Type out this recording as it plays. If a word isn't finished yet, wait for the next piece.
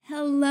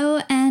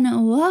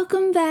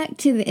Welcome back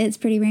to the It's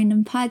Pretty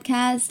Random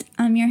podcast.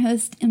 I'm your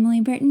host, Emily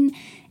Burton,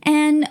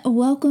 and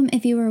welcome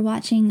if you were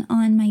watching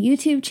on my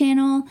YouTube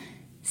channel.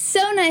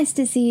 So nice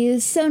to see you.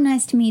 So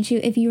nice to meet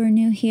you if you are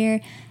new here.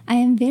 I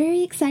am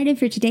very excited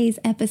for today's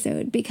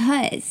episode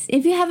because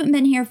if you haven't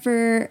been here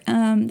for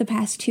the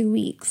past 2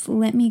 weeks,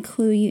 let me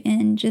clue you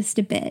in just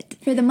a bit.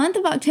 For the month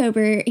of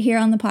October here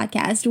on the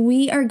podcast,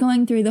 we are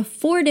going through the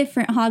 4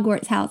 different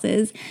Hogwarts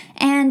houses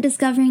and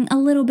discovering a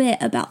little bit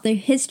about their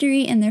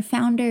history and their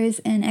founders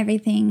and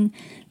everything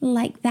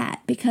like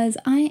that. Because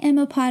I am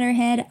a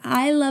Potterhead.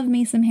 I love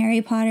me some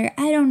Harry Potter.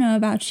 I don't know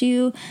about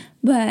you,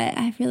 but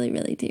I really,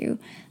 really do.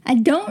 I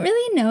don't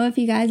really know if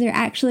you guys are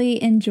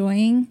actually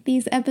enjoying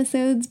these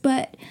episodes,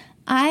 but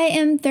I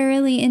am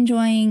thoroughly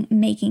enjoying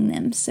making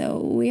them, so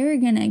we're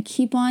gonna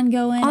keep on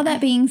going. All that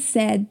being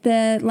said,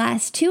 the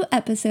last 2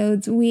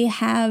 episodes we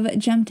have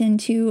jumped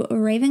into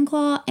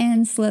Ravenclaw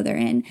and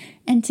Slytherin,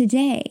 and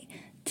today,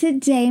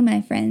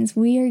 my friends,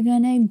 we are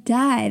gonna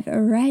dive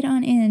right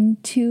on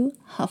into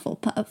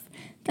Hufflepuff.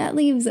 That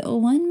leaves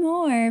one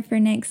more for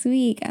next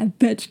week. I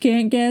bet you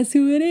can't guess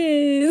who it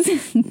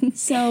is.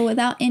 So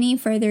without any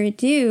further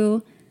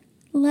ado,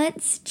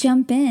 let's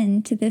jump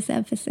into this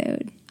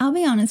episode. I'll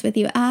be honest with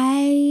you,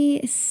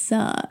 I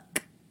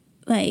suck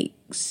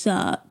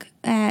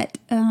at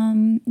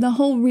the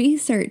whole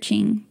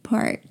researching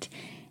part.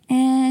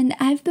 And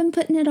I've been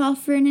putting it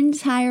off for an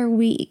entire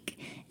week.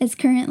 It's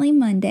currently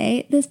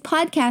Monday. This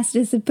podcast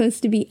is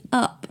supposed to be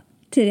up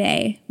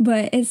today,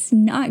 but it's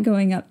not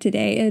going up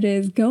today. It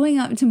is going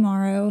up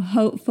tomorrow,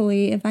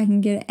 hopefully, if I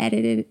can get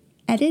it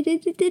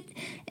edited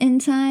in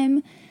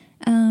time.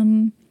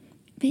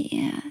 But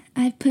yeah,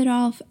 I've put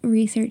off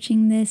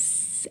researching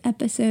this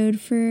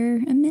episode for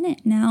a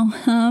minute now.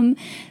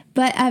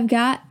 But I've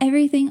got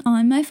everything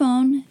on my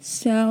phone,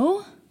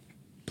 so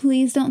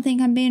please don't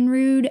think I'm being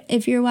rude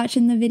if you're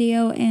watching the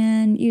video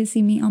and you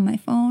see me on my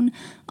phone.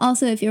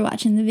 Also, if you're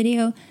watching the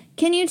video,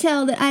 can you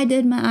tell that I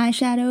did my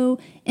eyeshadow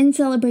in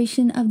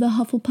celebration of the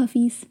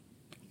Hufflepuffies?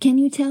 Can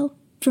you tell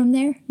from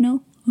there?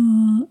 No?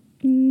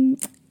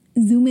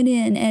 Zoom it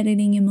in,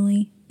 editing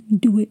Emily.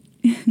 Do it.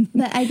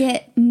 But I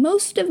get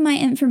most of my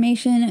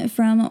information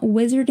from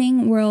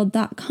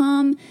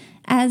wizardingworld.com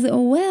as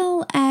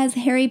well as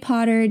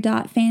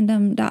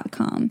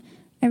harrypotter.fandom.com.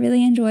 I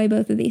really enjoy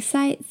both of these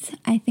sites.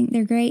 I think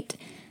they're great.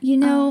 You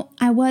know,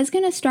 I was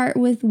going to start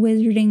with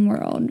Wizarding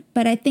World,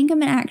 but I think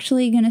I'm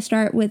actually going to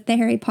start with the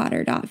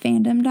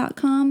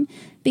harrypotter.fandom.com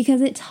because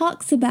it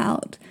talks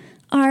about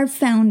our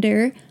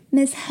founder,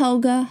 Miss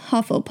Helga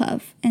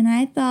Hufflepuff. And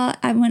I thought,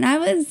 when I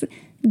was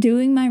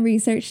doing my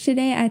research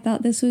today, I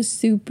thought this was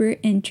super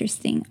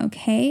interesting,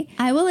 okay?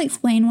 I will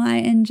explain why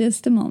in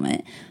just a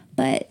moment,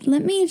 but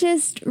let me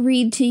just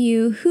read to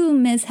you who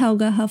Miss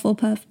Helga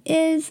Hufflepuff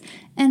is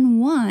and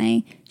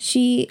why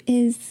she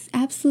is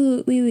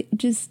absolutely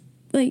just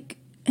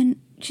and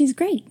she's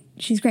great.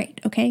 She's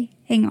great, okay?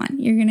 Hang on.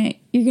 You're gonna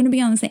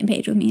be on the same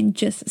page with me in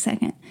just a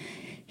second.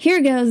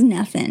 Here goes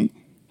nothing.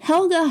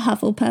 Helga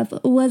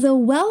Hufflepuff was a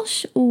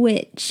Welsh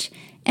witch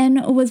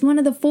and was one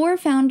of the 4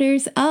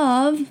 founders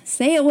of,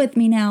 say it with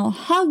me now,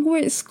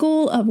 Hogwarts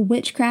School of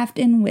Witchcraft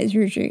and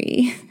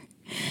Wizardry.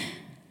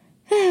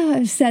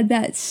 I've said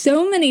that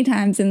so many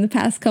times in the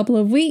past couple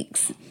of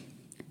weeks.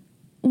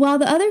 While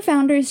the other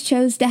founders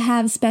chose to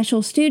have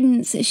special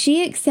students,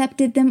 she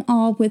accepted them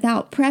all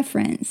without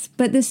preference,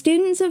 but the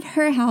students of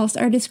her house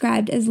are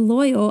described as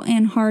loyal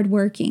and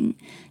hardworking.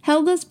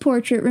 Helga's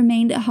portrait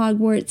remained at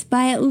Hogwarts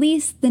by at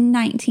least the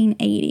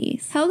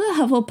 1980s. Helga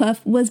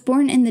Hufflepuff was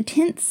born in the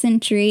 10th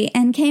century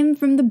and came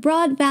from the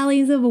broad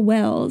valleys of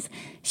Wales.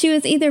 She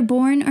was either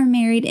born or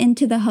married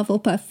into the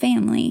Hufflepuff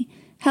family.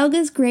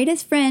 Helga's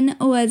greatest friend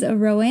was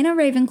Rowena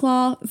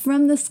Ravenclaw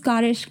from the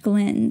Scottish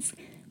Glens.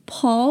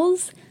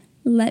 Paul's?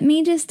 Let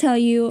me just tell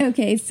you,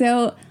 okay,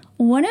 so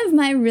one of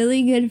my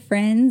really good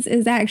friends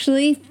is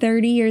actually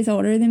 30 years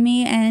older than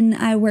me, and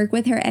I work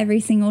with her every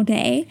single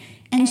day,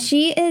 and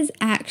she is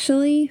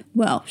actually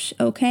Welsh,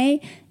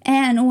 okay?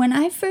 And when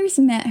I first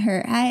met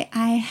her,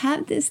 I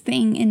have this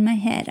thing in my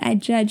head. I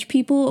judge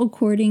people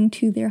according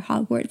to their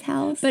Hogwarts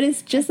house, but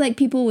it's just like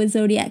people with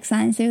zodiac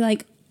signs. They're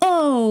like,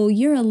 oh,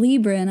 you're a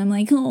Libra. And I'm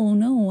like, oh,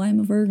 no,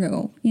 I'm a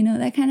Virgo. You know,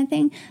 that kind of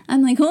thing.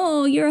 I'm like,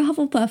 oh, you're a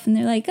Hufflepuff. And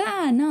they're like,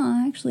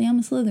 no, actually, I'm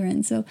a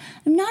Slytherin. So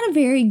I'm not a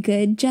very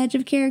good judge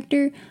of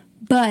character.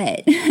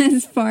 But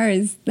as far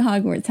as the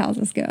Hogwarts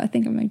houses go, I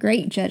think I'm a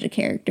great judge of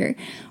character.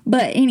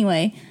 But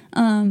anyway,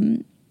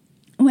 when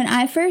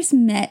I first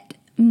met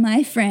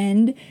my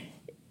friend,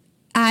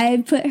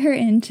 I put her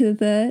into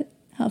the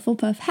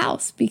Hufflepuff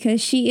house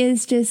because she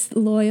is just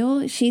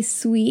loyal. She's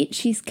sweet.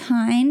 She's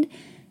kind.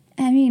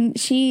 I mean,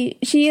 she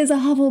is a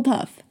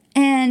Hufflepuff.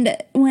 And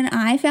when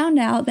I found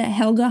out that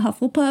Helga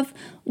Hufflepuff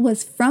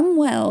was from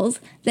Wales,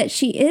 that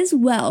she is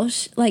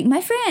Welsh, like my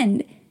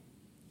friend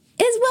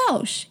is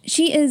Welsh.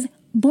 She is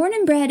born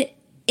and bred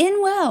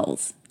in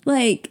Wales.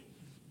 Like,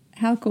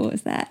 how cool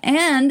is that?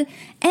 And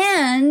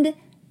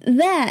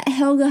that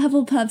Helga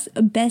Hufflepuff's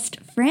best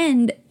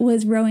friend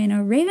was Rowena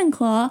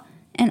Ravenclaw,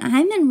 and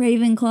I'm in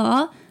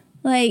Ravenclaw.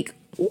 Like,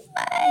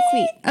 What?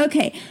 Sweet.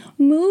 Okay,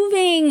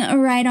 moving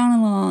right on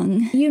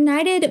along.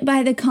 United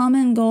by the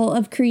common goal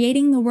of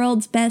creating the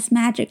world's best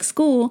magic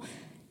school,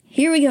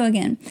 here we go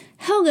again.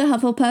 Helga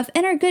Hufflepuff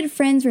and her good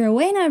friends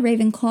Rowena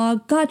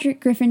Ravenclaw, Godric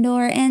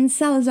Gryffindor, and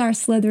Salazar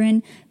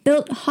Slytherin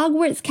built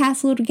Hogwarts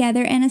Castle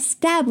together and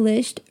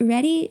established,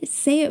 ready,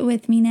 say it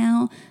with me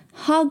now,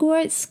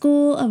 Hogwarts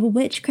School of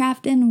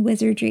Witchcraft and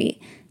Wizardry,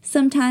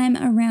 sometime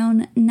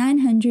around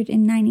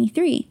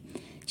 993.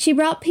 She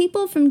brought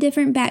people from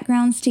different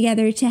backgrounds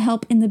together to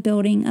help in the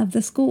building of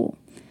the school.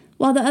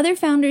 While the other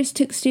founders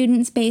took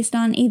students based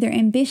on either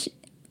ambition.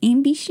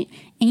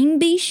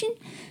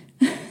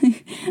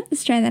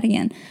 Let's try that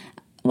again.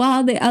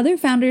 While the other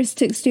founders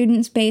took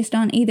students based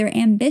on either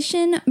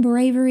ambition,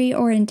 bravery,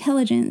 or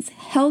intelligence,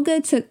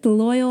 Helga took the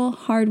loyal,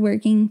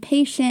 hardworking,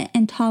 patient,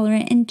 and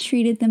tolerant and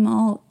treated them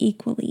all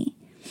equally.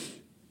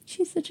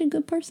 She's such a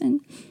good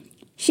person.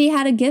 She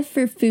had a gift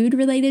for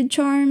food-related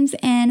charms,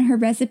 and her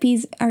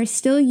recipes are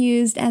still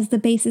used as the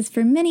basis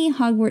for many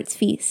Hogwarts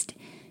feasts.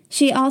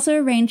 She also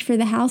arranged for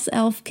the house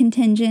elf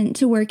contingent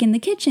to work in the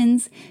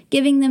kitchens,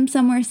 giving them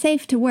somewhere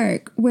safe to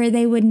work, where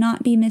they would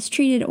not be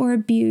mistreated or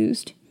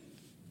abused.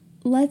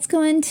 Let's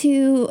go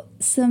into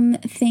some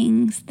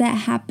things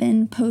that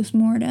happened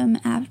post-mortem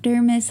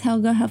after Miss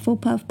Helga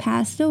Hufflepuff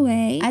passed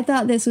away. I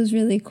thought this was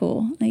really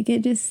cool. Like,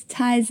 it just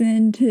ties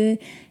into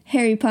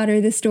Harry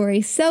Potter, the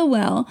story, so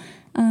well.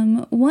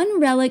 One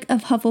relic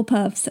of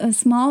Hufflepuff's, a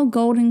small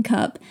golden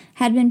cup,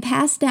 had been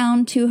passed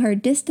down to her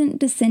distant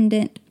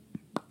descendant,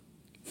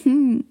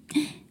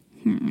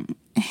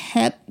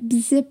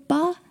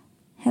 Hepzibah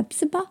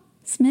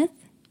Smith?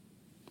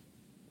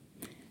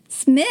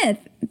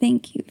 Smith,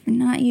 thank you for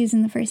not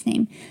using the first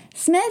name.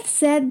 Smith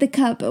said the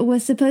cup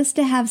was supposed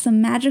to have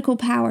some magical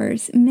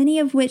powers, many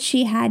of which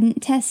she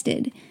hadn't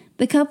tested.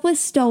 The cup was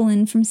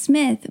stolen from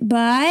Smith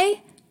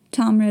by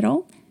Tom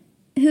Riddle,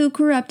 who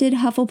corrupted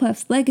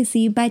Hufflepuff's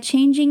legacy by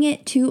changing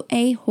it to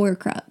a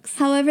Horcrux.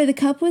 However, the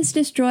cup was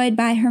destroyed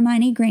by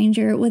Hermione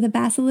Granger with a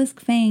basilisk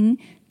fang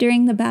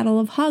during the Battle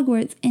of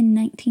Hogwarts in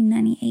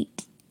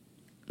 1998.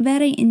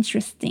 Very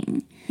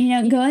interesting.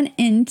 Going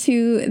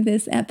into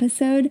this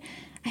episode,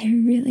 I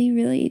really,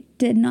 really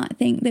did not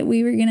think that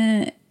we were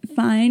gonna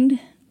find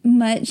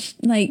much,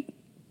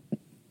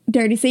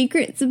 dirty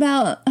secrets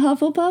about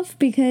Hufflepuff,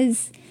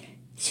 because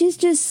she's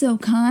just so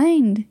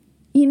kind.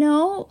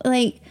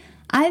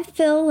 I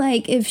feel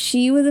like if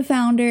she was a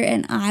founder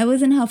and I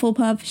was in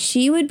Hufflepuff,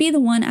 she would be the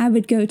one I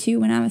would go to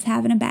when I was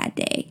having a bad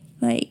day.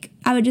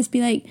 I would just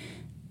be like,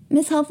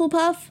 Miss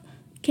Hufflepuff,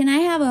 can I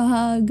have a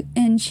hug?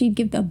 And she'd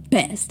give the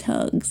best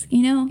hugs,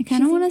 I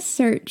kind of want to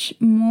search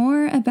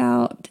more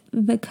about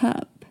the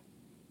cup.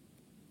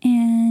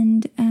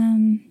 And,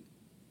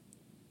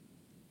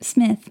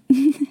 Smith.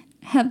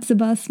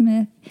 Hepzibah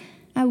Smith.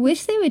 I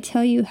wish they would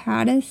tell you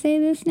how to say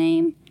this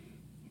name.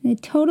 They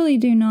totally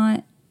do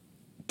not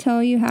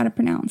tell you how to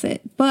pronounce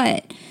it.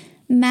 But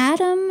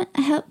Madame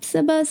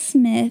Hepzibah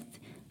Smith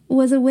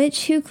was a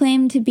witch who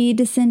claimed to be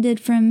descended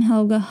from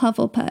Helga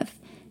Hufflepuff.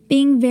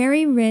 Being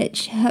very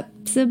rich,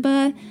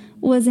 Hepzibah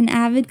was an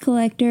avid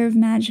collector of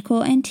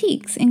magical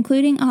antiques,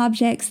 including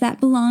objects that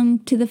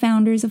belonged to the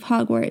founders of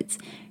Hogwarts.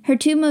 Her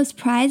two most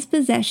prized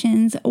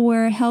possessions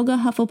were Helga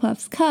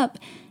Hufflepuff's cup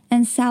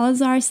and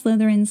Salazar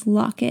Slytherin's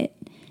locket.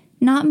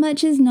 Not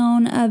much is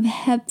known of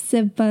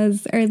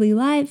Hepzibah's early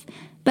life,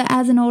 but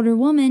as an older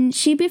woman,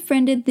 she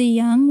befriended the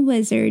young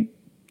wizard,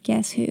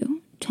 guess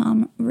who?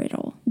 Tom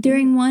Riddle,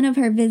 during one of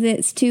her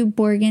visits to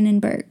Borgin and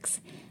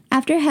Burkes.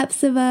 After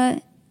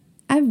Hepzibah,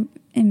 I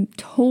am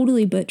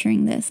totally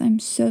butchering this, I'm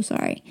so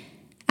sorry.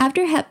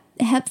 After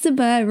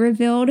Hepzibah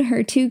revealed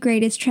her two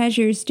greatest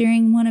treasures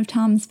during one of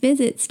Tom's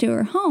visits to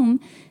her home,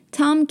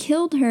 Tom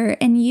killed her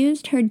and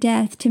used her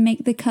death to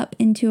make the cup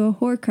into a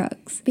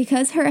Horcrux.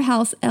 Because her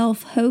house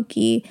elf,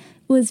 Hoki,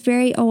 was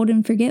very old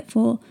and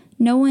forgetful,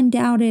 no one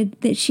doubted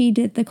that she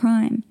did the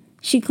crime.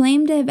 She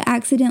claimed to have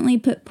accidentally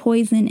put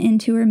poison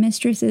into her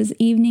mistress's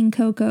evening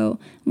cocoa,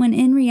 when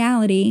in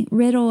reality,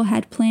 Riddle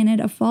had planted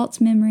a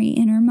false memory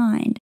in her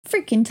mind.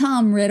 Freaking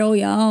Tom Riddle,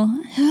 y'all.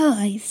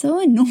 He's so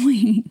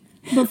annoying.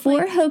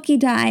 Before Hoki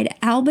died,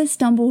 Albus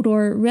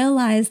Dumbledore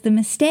realized the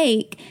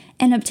mistake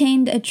and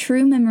obtained a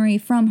true memory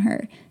from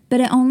her,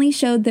 but it only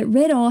showed that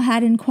Riddle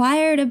had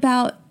inquired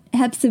about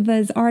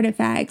Hepzibah's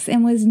artifacts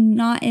and was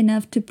not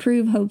enough to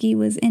prove Hoki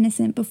was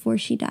innocent before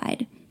she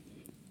died.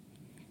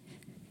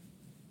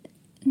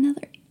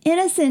 Another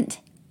innocent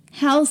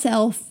house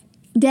elf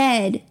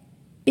dead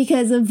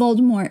because of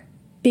Voldemort,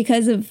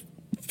 because of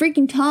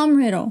freaking Tom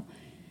Riddle.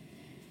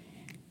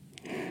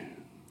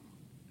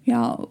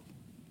 Y'all,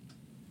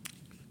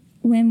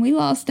 when we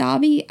lost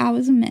Dobby, I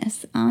was a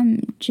mess. I'm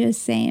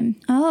just saying.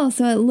 Oh,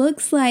 so it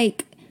looks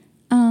like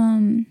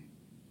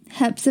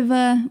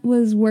Hepzibah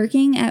was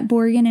working at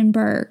Borgin and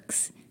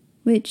Burkes,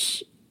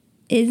 which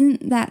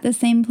isn't that the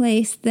same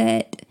place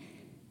that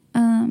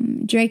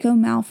Draco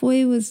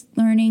Malfoy was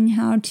learning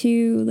how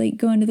to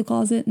go into the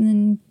closet and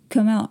then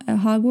come out at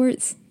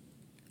Hogwarts?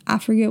 I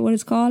forget what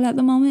it's called at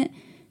the moment.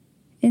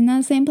 Isn't that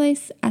the same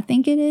place? I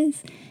think it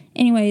is.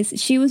 Anyways,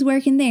 she was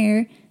working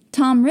there.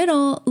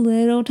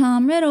 Little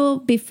Tom Riddle,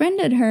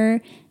 befriended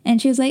her,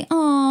 and she was like,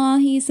 "Aw,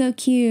 he's so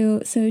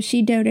cute." So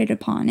she doted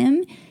upon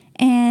him.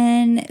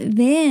 And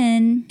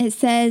then it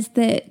says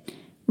that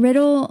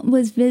Riddle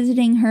was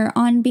visiting her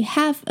on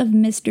behalf of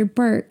Mr.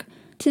 Burke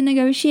to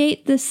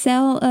negotiate the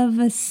sale of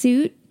a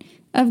suit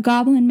of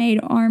goblin-made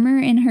armor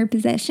in her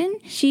possession.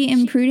 She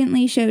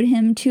imprudently showed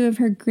him 2 of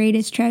her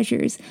greatest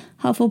treasures,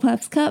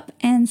 Hufflepuff's cup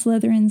and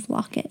Slytherin's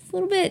locket. It's a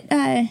little bit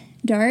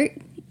dark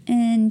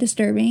and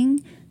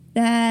disturbing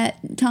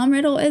that Tom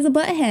Riddle is a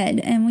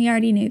butthead, and we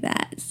already knew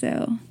that.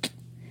 So,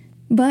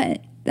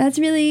 but that's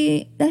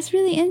really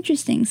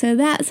interesting. So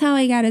that's how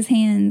he got his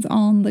hands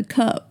on the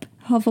cup,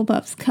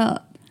 Hufflepuff's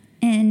cup,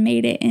 and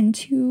made it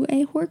into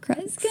a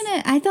Horcrux.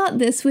 I thought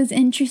this was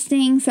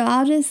interesting, so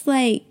I'll just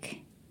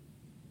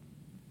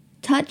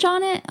touch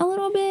on it a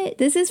little bit.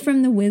 This is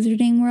from the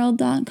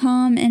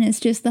wizardingworld.com, and it's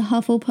just the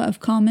Hufflepuff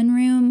common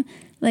room.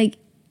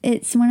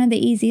 It's one of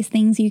the easiest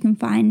things you can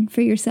find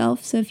for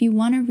yourself. So if you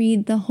want to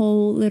read the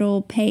whole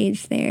little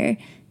page there,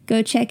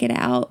 go check it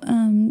out.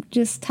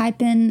 Just type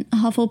in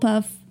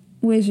Hufflepuff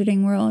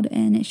Wizarding World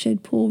and it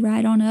should pull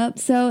right on up.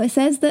 So it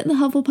says that the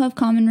Hufflepuff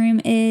common room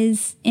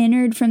is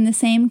entered from the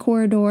same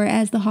corridor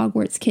as the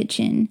Hogwarts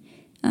kitchen,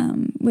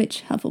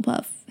 which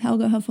Helga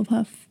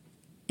Hufflepuff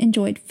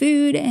enjoyed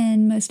food,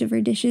 and most of her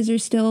dishes are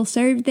still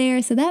served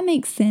there, so that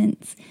makes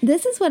sense.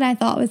 This is what I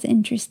thought was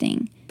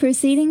interesting.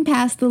 Proceeding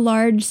past the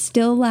large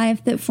still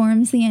life that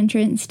forms the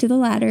entrance to the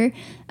ladder,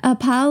 a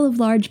pile of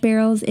large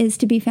barrels is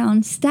to be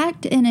found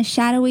stacked in a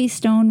shadowy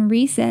stone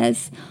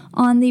recess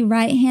on the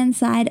right-hand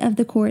side of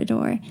the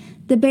corridor.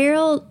 The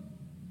barrel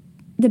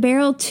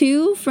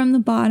 2 from the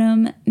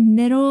bottom,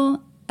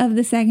 middle of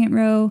the second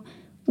row,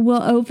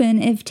 will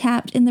open if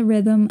tapped in the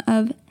rhythm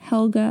of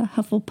Helga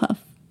Hufflepuff.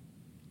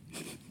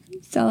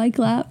 Shall I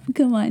clap?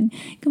 Come on,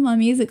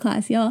 music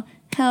class, y'all.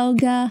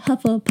 Helga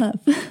Hufflepuff.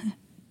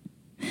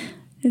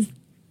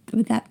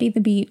 Would that be the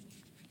beat?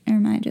 Or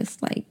am I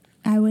just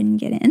I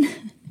wouldn't get in?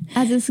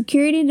 As a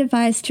security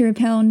device to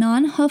repel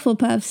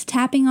non-Hufflepuffs,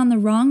 tapping on the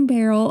wrong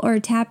barrel or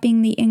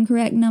tapping the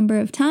incorrect number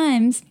of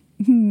times,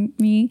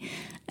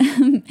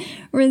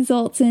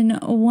 results in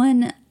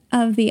one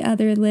of the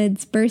other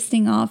lids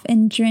bursting off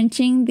and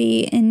drenching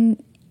the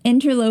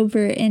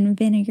interloper in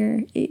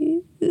vinegar.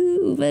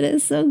 Ooh, but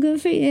it's so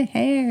good for your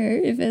hair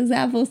if it's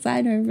apple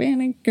cider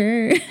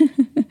vinegar.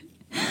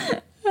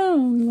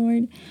 Oh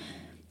Lord,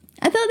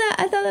 I thought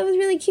that was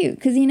really cute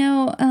because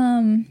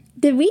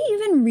did we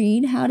even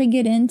read how to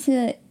get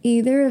into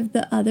either of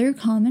the other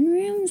common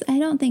rooms? I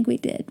don't think we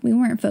did. We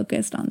weren't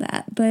focused on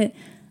that, but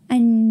I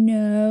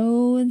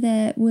know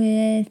that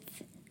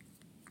with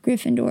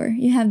Gryffindor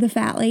you have the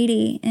fat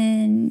lady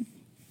and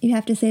you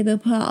have to say the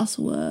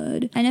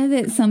password. I know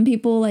that some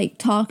people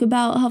talk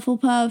about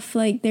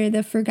Hufflepuff they're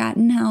the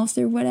forgotten house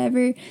or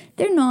whatever.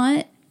 They're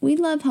not. We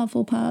love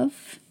Hufflepuff.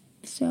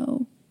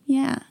 So,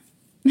 yeah.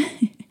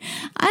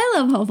 I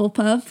love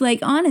Hufflepuff.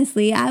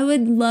 Honestly, I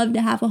would love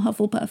to have a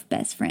Hufflepuff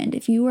best friend.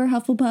 If you were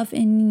Hufflepuff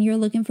and you're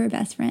looking for a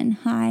best friend,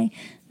 hi,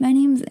 my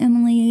name's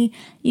Emily.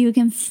 You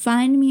can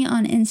find me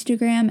on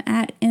Instagram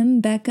at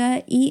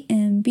mbecca,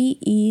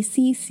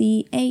 EMBECCAAA.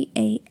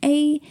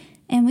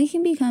 And we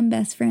can become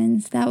best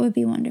friends. That would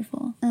be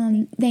wonderful.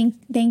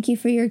 Thank you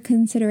for your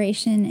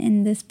consideration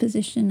in this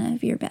position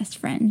of your best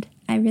friend.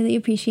 I really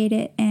appreciate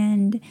it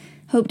and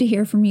hope to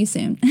hear from you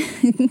soon.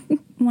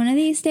 One of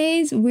these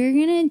days, we're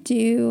going to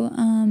do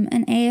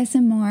an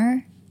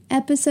ASMR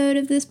episode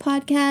of this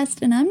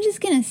podcast. And I'm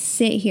just going to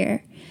sit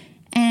here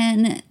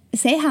and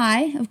say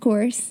hi, of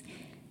course,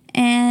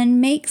 and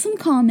make some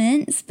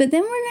comments. But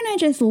then we're going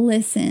to just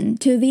listen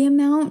to the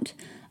amount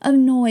of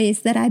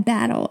noise that I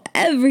battle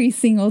every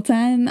single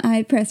time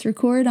I press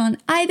record on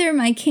either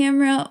my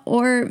camera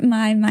or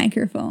my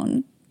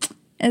microphone.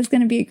 It's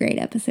going to be a great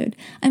episode.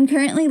 I'm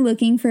currently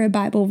looking for a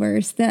Bible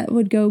verse that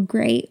would go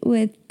great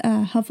with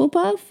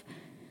Hufflepuff,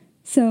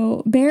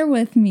 so bear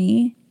with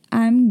me.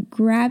 I'm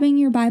grabbing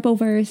your Bible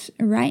verse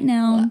right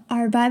now.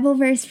 Our Bible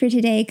verse for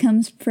today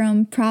comes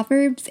from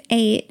Proverbs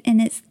 8,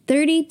 and it's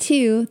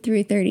 32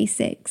 through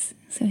 36.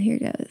 So here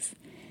goes.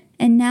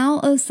 And now,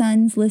 O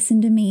sons,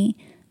 listen to me.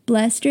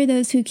 Blessed are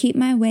those who keep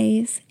my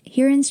ways,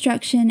 hear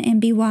instruction,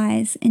 and be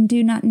wise, and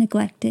do not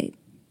neglect it.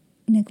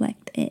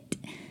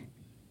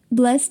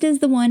 Blessed is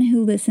the one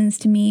who listens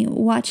to me,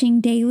 watching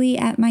daily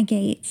at my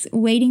gates,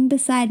 waiting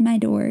beside my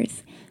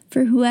doors.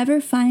 For whoever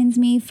finds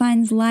me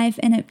finds life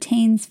and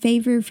obtains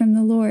favor from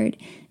the Lord.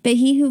 But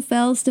he who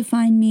fails to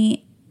find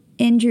me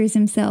injures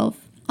himself.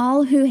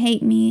 All who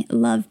hate me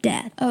love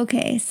death.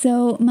 Okay,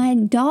 so my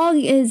dog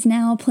is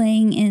now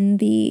playing in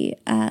the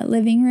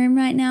living room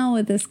right now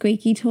with a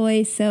squeaky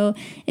toy. So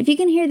if you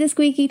can hear the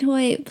squeaky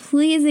toy,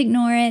 please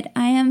ignore it.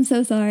 I am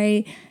so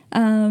sorry.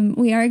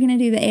 We are going to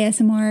do the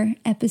ASMR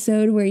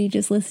episode where you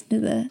just listen to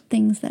the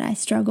things that I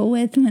struggle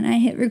with when I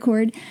hit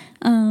record.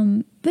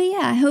 But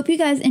yeah, I hope you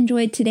guys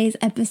enjoyed today's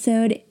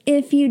episode.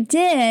 If you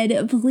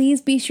did,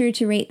 please be sure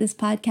to rate this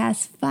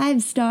podcast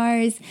 5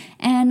 stars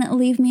and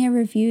leave me a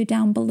review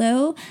down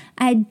below.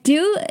 I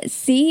do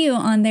see you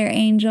on there,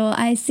 Angel.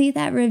 I see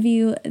that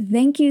review.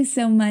 Thank you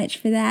so much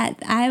for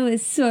that. I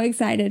was so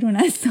excited when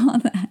I saw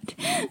that.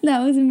 That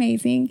was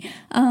amazing.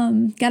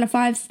 Got a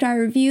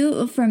 5-star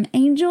review from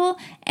Angel,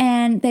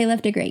 and they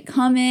left a great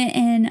comment,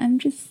 and I'm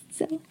just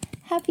so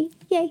happy.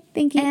 Yay,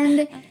 thank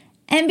you.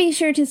 And be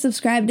sure to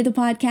subscribe to the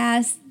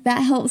podcast. That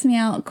helps me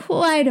out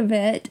quite a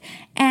bit.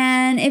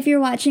 And if you're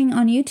watching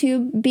on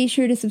YouTube, be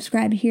sure to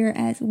subscribe here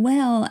as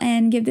well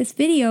and give this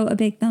video a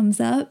big thumbs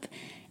up.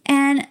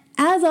 And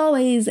as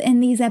always in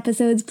these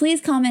episodes,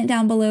 please comment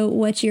down below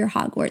what your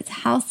Hogwarts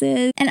house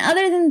is. And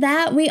other than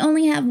that, we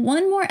only have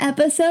one more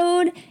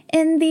episode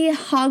in the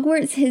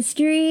Hogwarts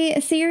history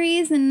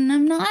series, and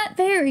I'm not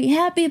very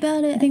happy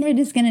about it. I think we're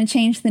just going to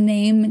change the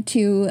name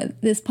to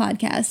this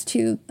podcast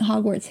to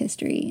Hogwarts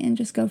history and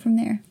just go from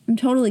there. I'm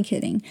totally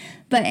kidding.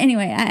 But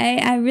anyway,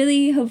 I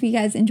really hope you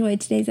guys enjoyed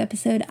today's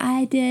episode.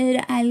 I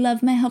did. I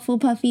love my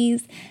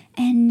Hufflepuffies.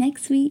 And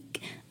next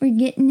week, we're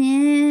getting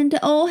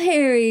into old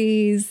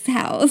Harry's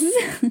house.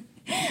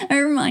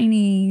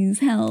 Hermione's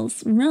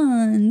house,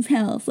 Ron's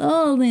house,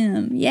 all of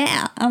them.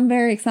 Yeah, I'm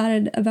very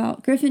excited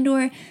about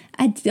Gryffindor.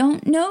 I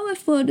don't know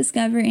if we'll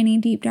discover any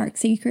deep, dark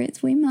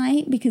secrets. We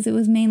might, because it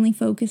was mainly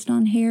focused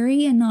on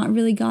Harry and not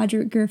really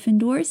Godric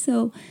Gryffindor.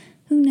 So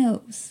who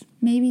knows?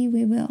 Maybe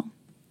we will.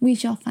 We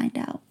shall find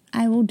out.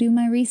 I will do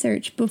my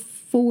research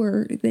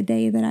before the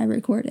day that I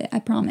record it. I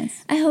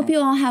promise. I hope you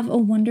all have a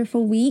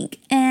wonderful week,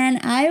 and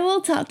I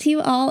will talk to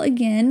you all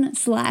again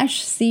 /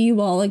 see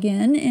you all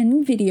again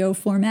in video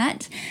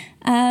format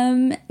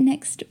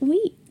next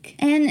week.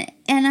 And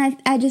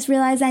I just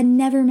realized I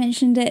never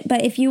mentioned it,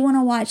 but if you want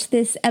to watch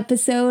this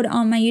episode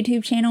on my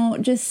YouTube channel,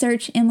 just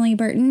search Emily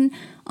Burton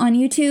on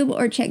YouTube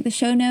or check the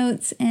show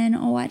notes and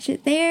I'll watch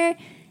it there.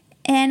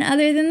 And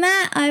other than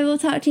that, I will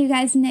talk to you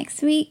guys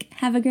next week.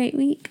 Have a great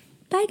week.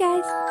 Bye,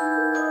 guys.